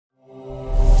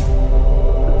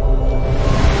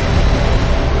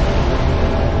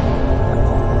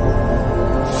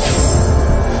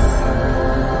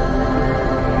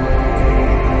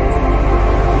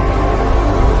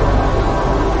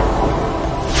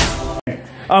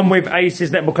I'm with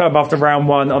Aces Netball Club after round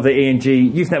 1 of the E&G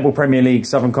Youth Netball Premier League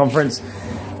Southern Conference.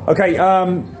 Okay,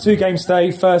 2 games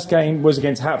today. First game was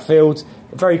against Hatfield.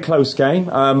 A very close game.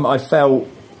 I felt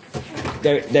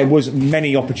there was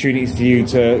many opportunities for you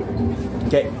to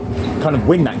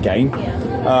win that game,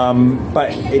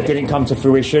 but it didn't come to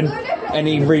fruition.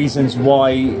 Any reasons why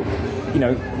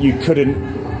you couldn't?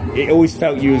 It always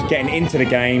felt you was getting into the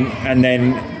game and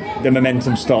then the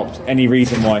momentum stopped. Any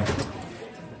reason why?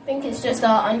 I think it's just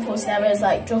our unforced errors,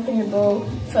 like dropping the ball,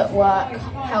 footwork,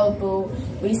 held ball,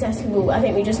 resetting ball. I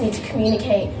think we just need to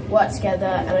communicate, work together,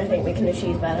 and I think we can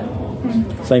achieve better.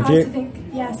 Same for you? I think,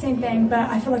 yeah, same thing, but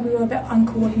I feel like we were a bit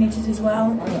uncoordinated as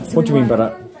well. So what do you mean by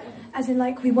that? As in,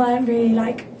 like, we weren't really,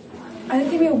 like, I don't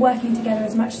think we were working together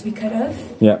as much as we could have.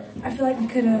 Yeah. I feel like we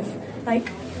could have,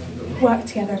 like, worked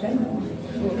together a bit more.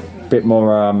 Bit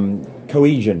more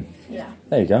cohesion. Yeah.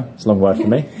 There you go. It's a long word for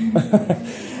me.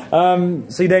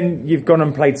 So then you've gone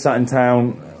and played Sutton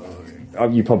Town.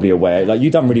 You're probably aware, like,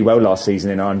 you've done really well last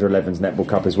season in our under-11s Netball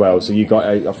Cup as well. So you got,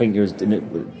 I think it was in the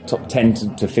top 10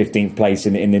 to 15th place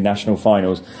in the national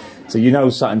finals. So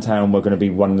Sutton Town were going to be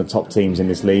one of the top teams in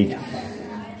this league.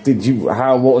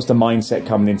 What was the mindset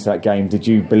coming into that game? Did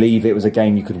you believe it was a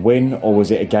game you could win, or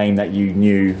was it a game that you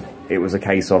knew it was a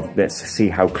case of, let's see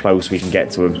how close we can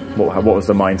get to them? What was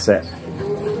the mindset?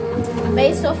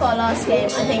 Based off our last game,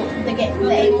 I think the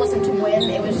aim wasn't to win,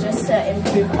 it was just to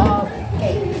improve our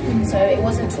game. So it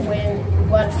wasn't to win,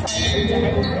 we weren't fighting to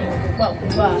anything. Well, we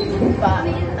were, but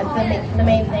the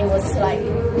main thing was to, like,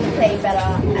 play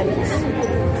better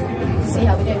and see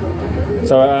how we do.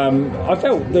 So I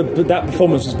felt that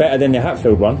performance was better than the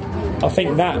Hatfield one. I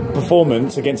think that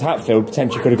performance against Hatfield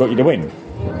potentially could have got you the win.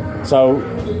 So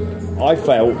I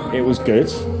felt it was good.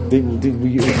 Were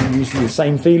you the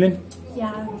same feeling?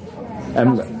 Yeah.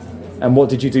 And what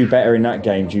did you do better in that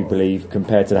game, do you believe,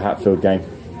 compared to the Hatfield game?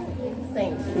 I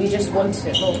think we just wanted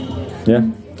it more. Yeah.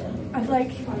 I feel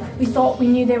like we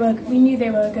knew they were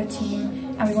a good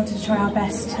team, and we wanted to try our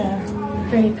best to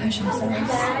really push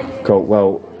ourselves. Cool.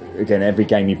 Well, again, every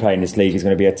game you play in this league is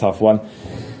going to be a tough one.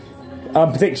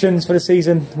 Predictions for the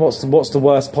season? What's the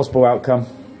worst possible outcome?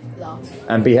 Last.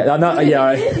 And be again,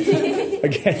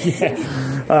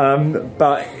 yeah.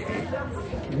 But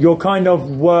your kind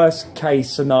of worst case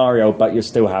scenario, but you're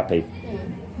still happy.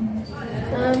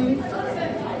 No.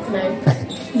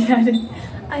 Yeah,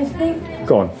 I think.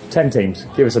 Go on, 10 teams.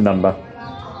 Give us a number.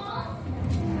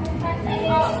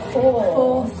 4th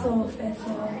or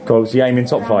 5th. Cool. So you're aiming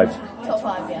top 5. Top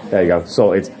 5, yeah. There you go.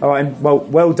 Sorted. All right.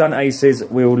 Well done, Aces.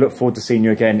 We'll look forward to seeing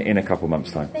you again in a couple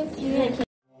months' time. Thank you.